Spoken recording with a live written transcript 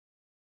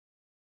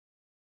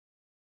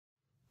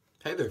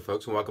Hey there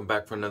folks, and welcome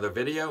back for another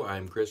video.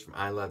 I'm Chris from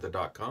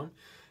iLeather.com,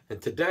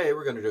 and today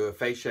we're going to do a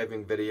face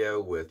shaving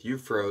video with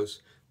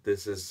Eufros.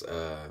 This is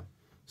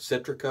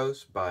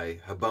Citricos by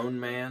Habone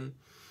Man.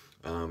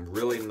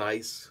 Really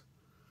nice,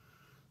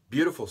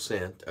 beautiful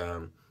scent.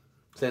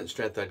 Scent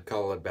strength, I'd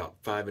call it about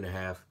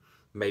 5.5,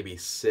 maybe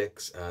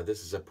 6.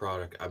 This is a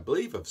product, I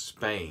believe, of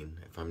Spain,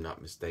 if I'm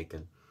not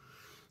mistaken.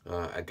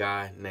 A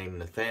guy named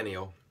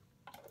Nathaniel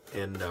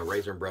in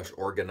Razor and Brush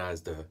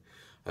organized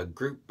a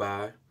group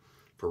buy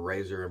for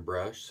razor and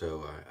brush,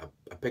 so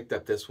I picked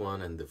up this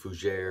one and the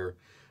fougere.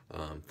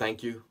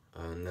 Thank you,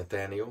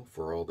 Nathaniel,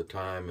 for all the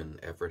time and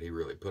effort. He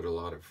really put a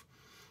lot of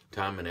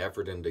time and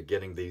effort into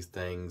getting these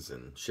things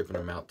and shipping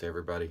them out to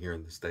everybody here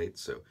in the States,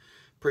 so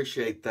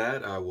appreciate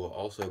that. I will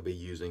also be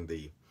using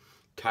the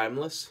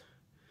Timeless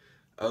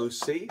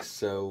OC,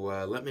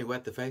 so let me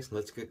wet the face and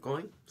let's get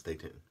going. Stay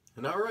tuned.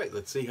 And all right,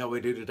 let's see how we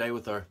do today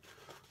with our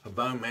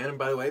Habone Man. And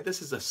by the way, this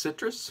is a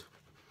citrus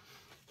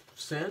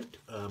scent.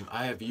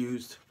 I have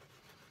used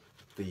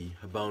the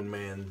Habone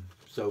Man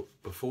soap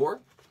before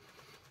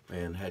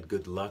and had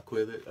good luck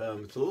with it.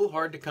 It's a little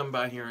hard to come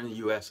by here in the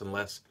US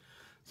unless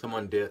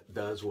someone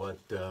does what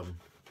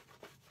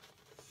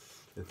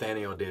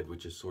Nathaniel did,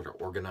 which is sort of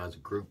organize a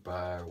group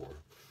buy, or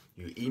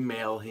you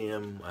email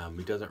him.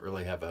 He doesn't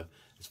really have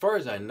as far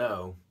as I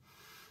know,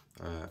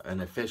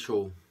 an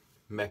official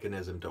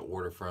mechanism to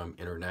order from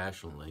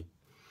internationally.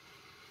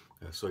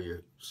 So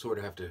you sort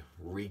of have to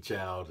reach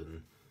out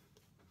and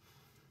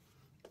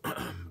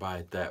buy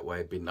it that way.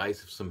 It'd be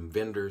nice if some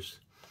vendors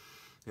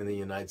in the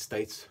United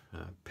States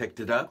picked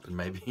it up, and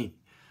maybe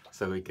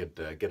so we could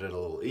get it a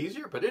little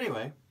easier. But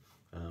anyway,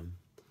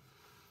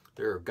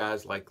 there are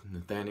guys like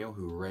Nathaniel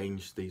who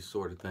arrange these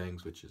sort of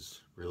things, which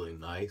is really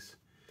nice.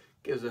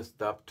 Gives us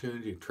the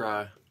opportunity to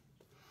try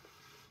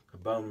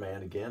Habone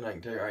Man again. I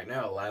can tell you right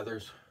now, it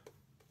lathers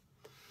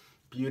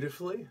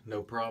beautifully,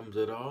 no problems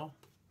at all.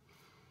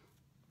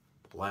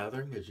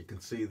 Lathering, as you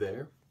can see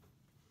there.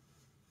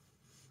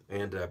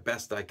 And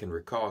best I can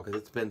recall,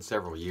 because it's been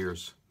several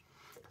years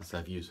since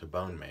I've used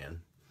Habone Man.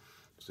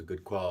 It's a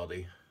good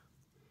quality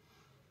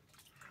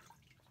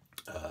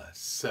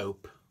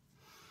soap.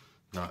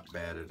 Not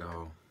bad at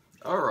all.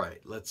 All right,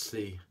 let's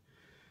see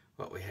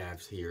what we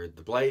have here.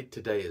 The blade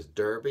today is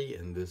Derby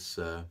in this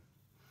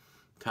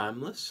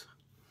Timeless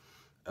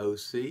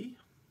OC.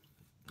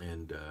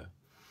 And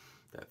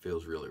that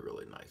feels really,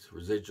 really nice.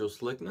 Residual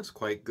slickness,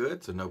 quite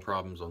good, so no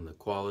problems on the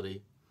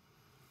quality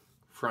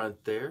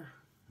front there.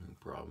 No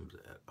problems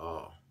at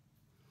all.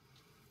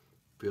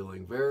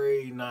 Feeling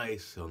very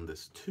nice on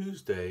this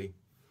Tuesday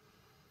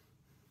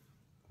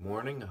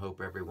morning. I hope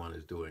everyone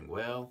is doing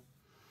well.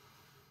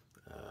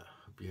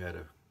 Hope you had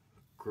a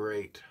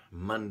great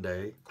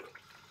Monday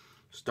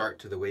start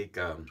to the week.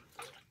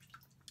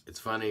 It's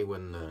funny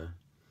when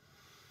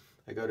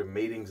I go to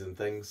meetings and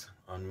things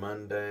on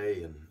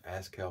Monday and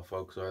ask how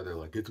folks are. They're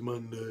like, "It's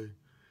Monday."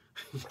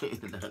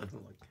 You know,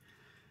 like,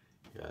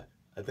 yeah,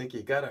 I think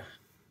you gotta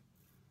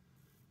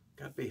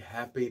be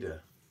happy to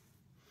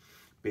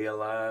be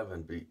alive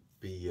and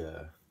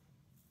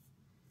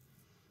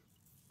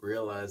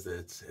realize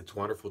that it's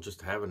wonderful just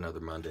to have another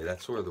Monday.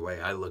 That's sort of the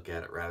way I look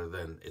at it, rather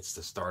than it's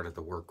the start of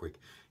the work week.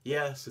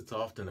 Yes, it's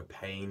often a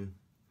pain.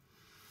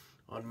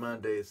 On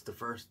Monday, it's the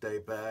first day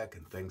back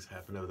and things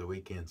happen over the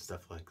weekend,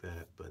 stuff like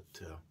that.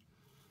 But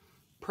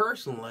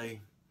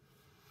personally,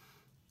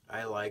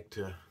 I like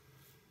to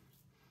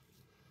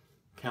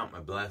count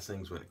my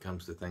blessings when it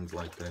comes to things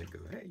like that. Go,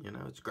 hey, you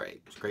know, it's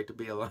great. It's great to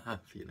be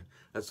alive. You know,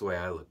 that's the way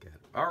I look at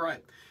it. All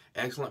right,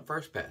 excellent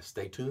first pass.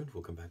 Stay tuned.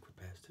 We'll come back for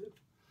pass 2.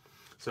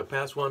 So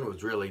pass 1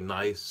 was really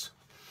nice.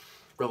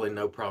 Really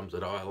no problems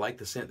at all. I like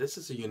the scent. This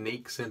is a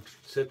unique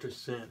citrus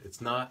scent.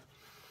 It's not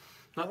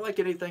like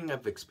anything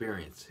I've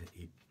experienced.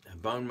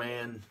 Habone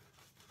Man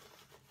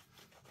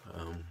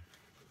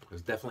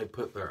has definitely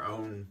put their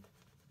own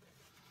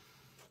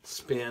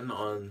spin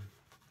on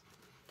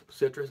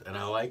citrus, and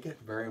I like it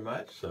very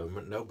much, so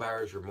no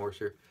buyer's remorse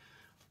here.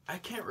 I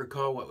can't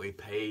recall what we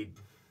paid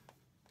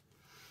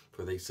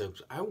for these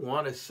soaps. I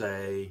want to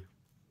say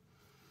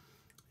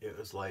it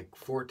was like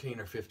 14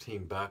 or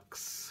 15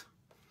 bucks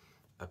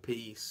a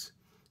piece,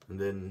 and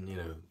then, you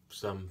know,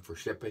 some for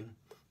shipping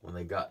when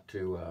they got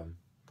to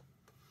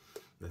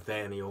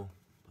Nathaniel,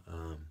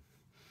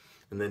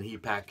 and then he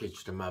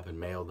packaged them up and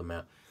mailed them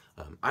out.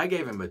 I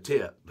gave him a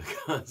tip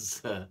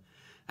because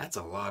that's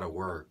a lot of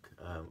work.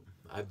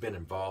 I've been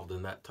involved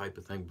in that type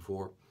of thing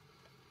before.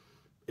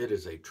 It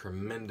is a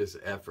tremendous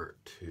effort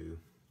to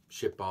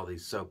ship all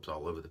these soaps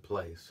all over the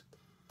place.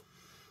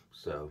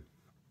 So,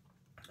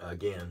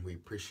 again, we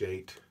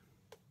appreciate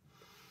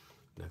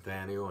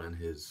Nathaniel and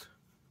his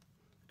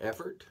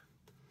effort.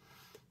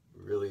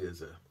 It really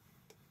is a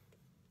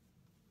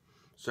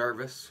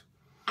service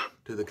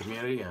to the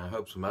community, and I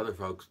hope some other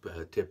folks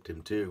tipped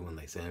him too when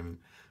they sent him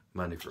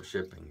money for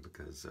shipping,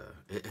 because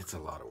it's a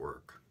lot of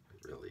work.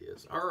 It really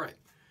is. All right.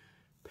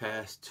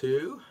 Pass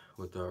 2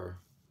 with our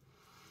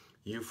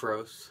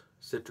Eufros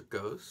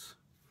Citricos,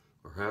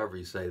 or however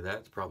you say that.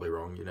 It's probably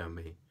wrong, you know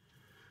me.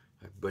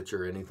 I've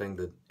butcher anything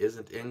that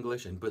isn't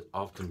English, and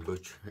often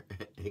butcher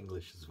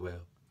English as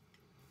well.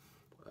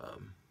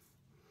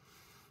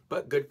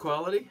 But good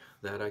quality,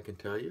 that I can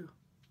tell you.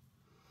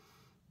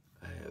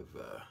 I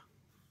have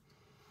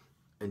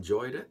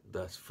enjoyed it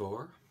thus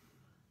far.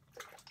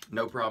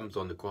 No problems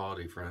on the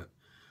quality front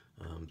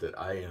that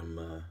I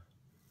am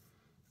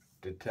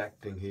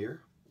detecting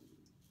here.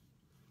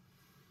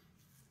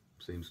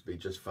 Seems to be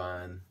just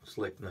fine.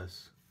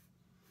 Slickness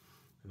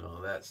and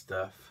all that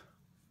stuff.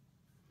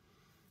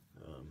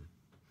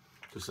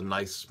 Just a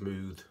nice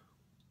smooth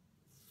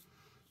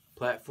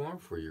platform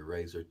for your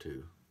razor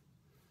to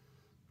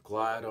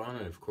glide on,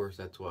 and of course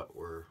that's what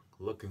we're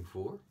looking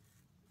for.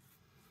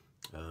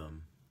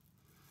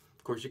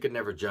 Of course, you can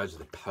never judge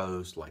the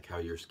post, like how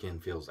your skin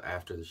feels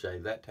after the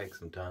shave. That takes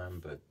some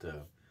time, but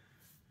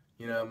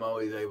you know, I'm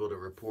always able to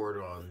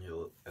report on, you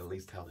know, at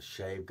least how the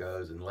shave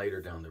goes, and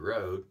later down the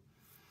road,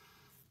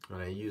 when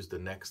I use the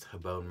next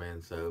Habone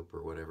Man soap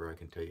or whatever, I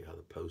can tell you how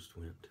the post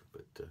went.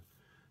 But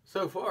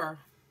so far,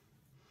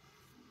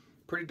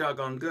 pretty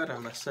doggone good, I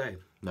must say.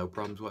 No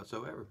problems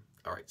whatsoever.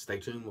 All right, stay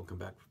tuned. We'll come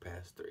back for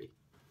pass 3.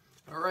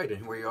 All right,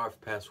 and here we are for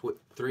pass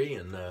 3.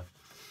 And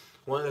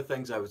one of the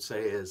things I would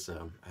say is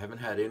I haven't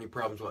had any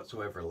problems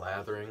whatsoever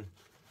lathering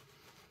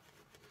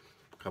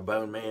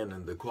Habone Man,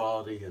 and the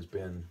quality has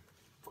been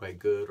quite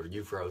good, or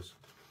Eufros.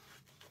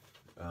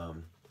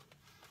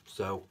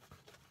 So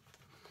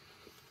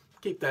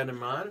keep that in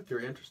mind if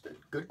you're interested.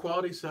 Good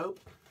quality soap,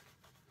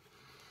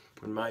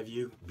 in my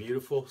view.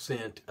 Beautiful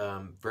scent,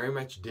 very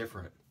much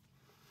different.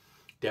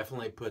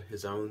 Definitely put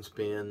his own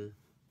spin,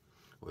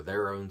 or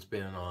their own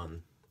spin,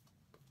 on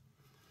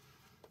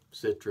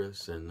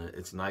citrus, and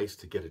it's nice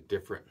to get a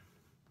different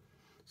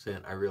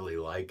scent. I really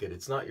like it.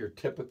 It's not your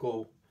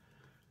typical,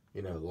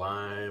 you know,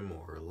 lime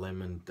or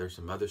lemon. There's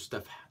some other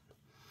stuff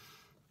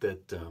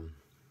that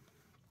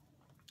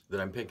that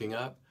I'm picking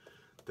up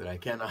that I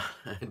cannot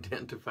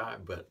identify,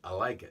 but I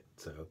like it.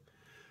 So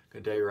I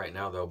can tell you right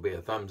now, there'll be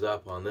a thumbs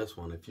up on this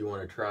one if you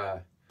want to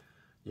try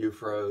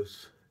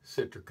Eufros,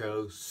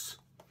 Citricos.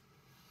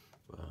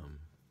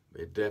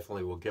 It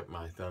definitely will get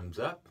my thumbs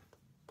up.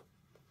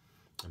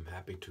 I'm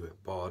happy to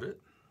have bought it.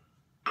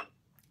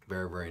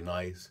 Very, very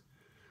nice.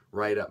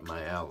 Right up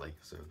my alley.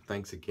 So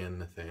thanks again,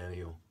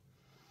 Nathaniel.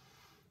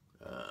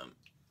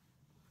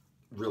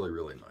 Really,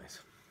 really nice.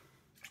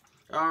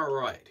 All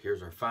right,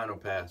 here's our final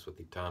pass with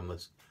the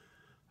Timeless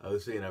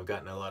OC, and I've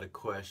gotten a lot of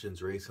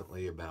questions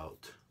recently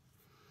about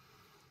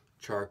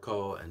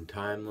charcoal and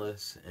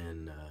Timeless,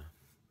 and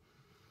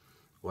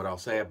what I'll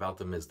say about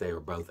them is they are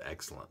both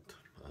excellent.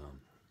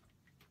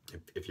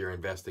 If you're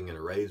investing in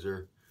a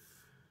razor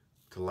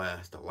to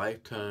last a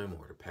lifetime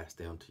or to pass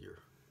down to your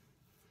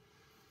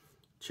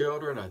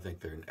children, I think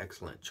they're an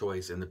excellent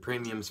choice. In the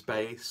premium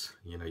space,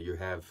 you know, you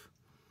have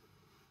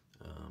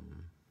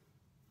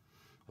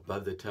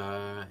above the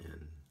tie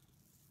and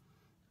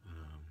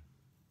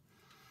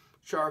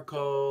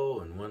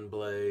charcoal and one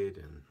blade,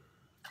 and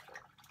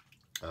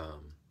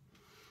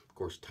of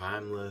course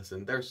Timeless,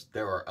 and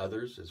there are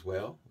others as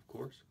well, of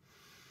course,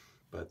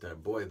 but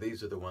boy,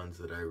 these are the ones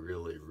that I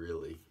really,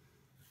 really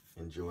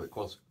enjoy.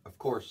 Of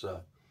course,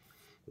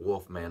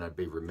 Wolfman, I'd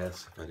be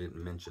remiss if I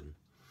didn't mention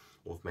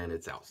Wolfman.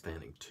 It's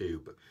outstanding too,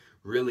 but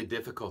really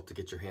difficult to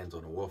get your hands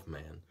on a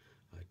Wolfman.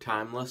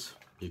 Timeless,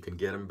 you can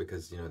get them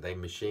because, you know, they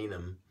machine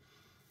them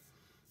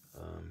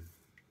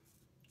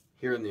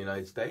here in the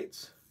United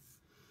States,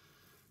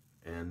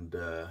 and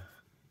there's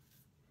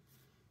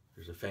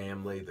a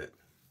family that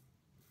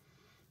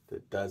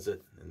does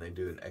it, and they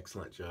do an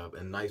excellent job,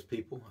 and nice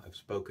people. I've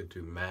spoken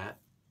to Matt,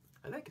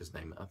 I think his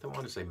name, I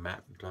want to say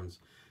Matt sometimes.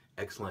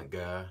 Excellent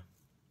guy,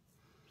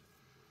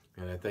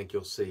 and I think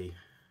you'll see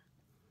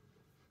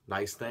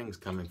nice things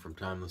coming from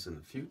Timeless in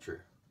the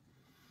future.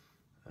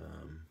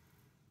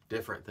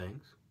 Different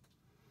things,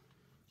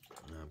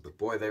 but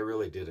boy, they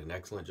really did an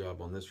excellent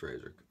job on this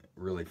razor.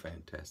 Really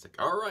fantastic.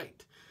 All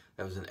right,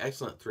 that was an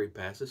excellent 3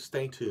 passes.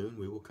 Stay tuned,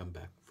 we will come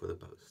back for the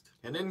post.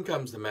 And in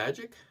comes the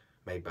magic,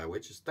 made by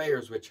Witches.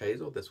 Thayers Witch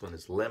Hazel. This one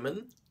is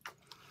lemon,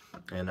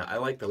 and I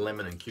like the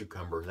lemon and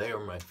cucumber. They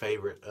are my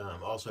favorite.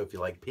 Also, if you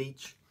like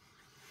peach,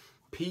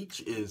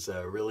 peach is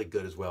really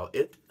good as well.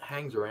 It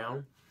hangs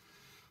around,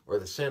 or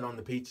the scent on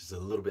the peach is a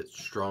little bit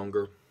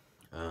stronger.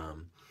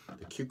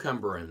 The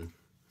cucumber and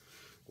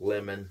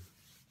lemon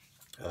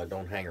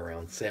don't hang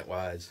around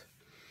scent-wise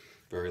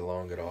very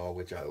long at all,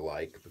 which I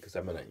like, because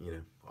I'm gonna, you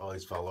know,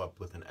 always follow up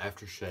with an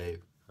aftershave.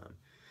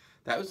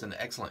 That was an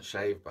excellent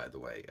shave, by the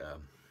way.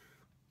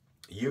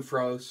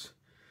 Eufros,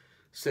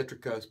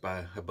 Citricos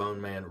by Habone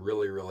Man,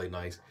 really, really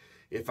nice.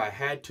 If I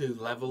had to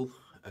level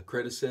a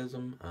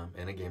criticism,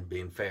 and again,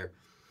 being fair,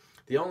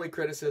 the only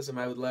criticism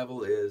I would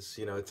level is,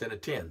 you know, it's in a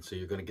tin, so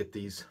you're going to get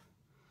these.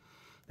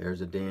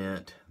 There's a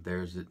dent.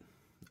 There's it.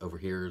 Over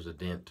here is a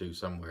dent too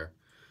somewhere.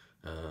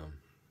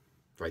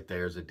 Right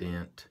there's a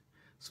dent.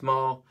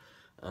 Small.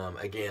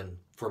 Again,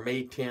 for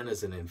me, tin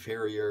is an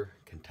inferior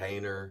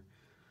container.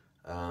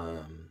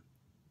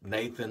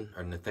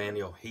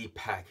 Nathaniel, he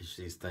packaged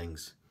these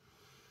things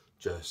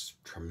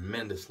just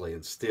tremendously,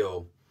 and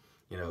still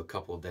you know, a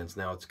couple of dents.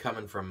 Now it's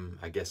coming from,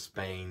 I guess,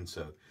 Spain,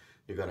 so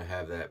you're going to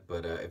have that.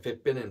 But if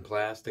it'd been in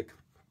plastic,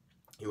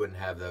 you wouldn't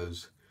have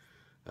those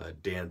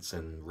dents,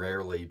 and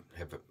rarely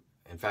have.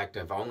 In fact,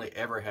 I've only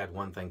ever had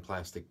one thing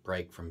plastic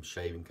break from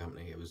shaving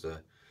company. It was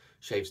a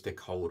shave stick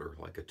holder,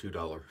 like a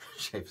 $2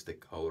 shave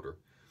stick holder.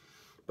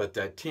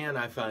 But tin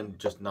I find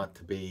just not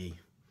to be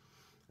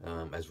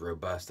as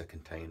robust a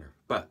container.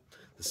 But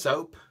the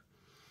soap,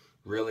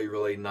 really,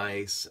 really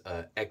nice,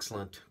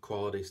 excellent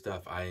quality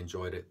stuff. I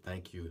enjoyed it.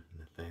 Thank you,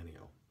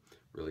 Nathaniel.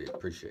 Really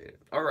appreciate it.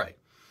 All right,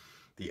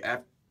 the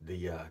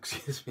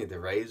excuse me, the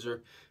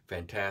razor,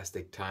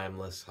 fantastic,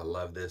 timeless. I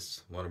love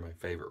this. One of my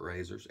favorite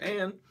razors.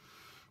 And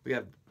we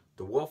have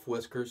the Wolf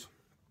Whiskers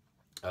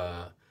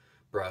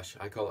brush.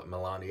 I call it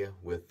Melania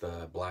with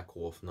Black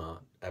Wolf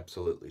knot.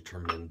 Absolutely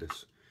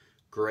tremendous.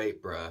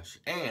 Great brush.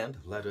 And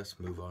let us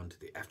move on to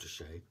the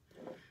aftershave.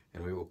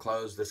 And we will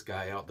close this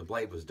guy out. The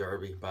blade was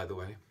derby, by the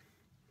way.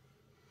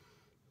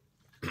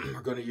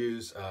 We're going to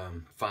use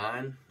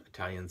fine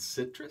Italian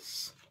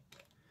citrus,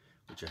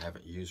 which I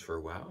haven't used for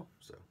a while.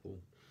 So we'll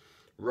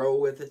roll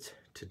with it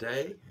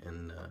today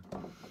and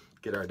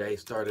get our day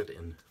started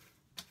in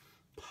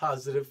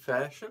positive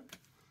fashion.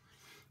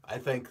 I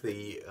think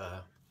the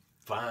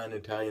fine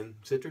Italian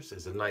citrus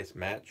is a nice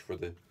match for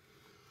the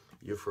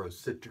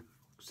Eufros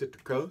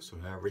Citricos, or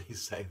however you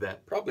say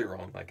that. Probably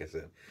wrong, like I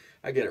said.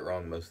 I get it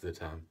wrong most of the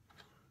time.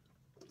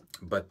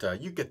 But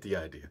you get the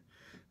idea.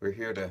 We're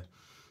here to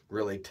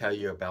really tell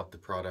you about the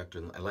product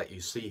and let you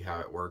see how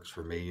it works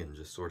for me and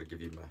just sort of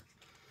give you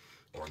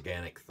my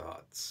organic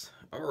thoughts.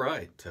 All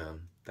right.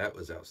 That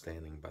was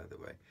outstanding, by the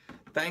way.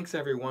 Thanks,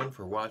 everyone,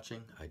 for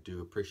watching. I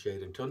do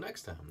appreciate it. Until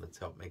next time, let's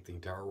help make the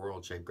entire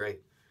world shave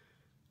great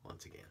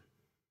once again.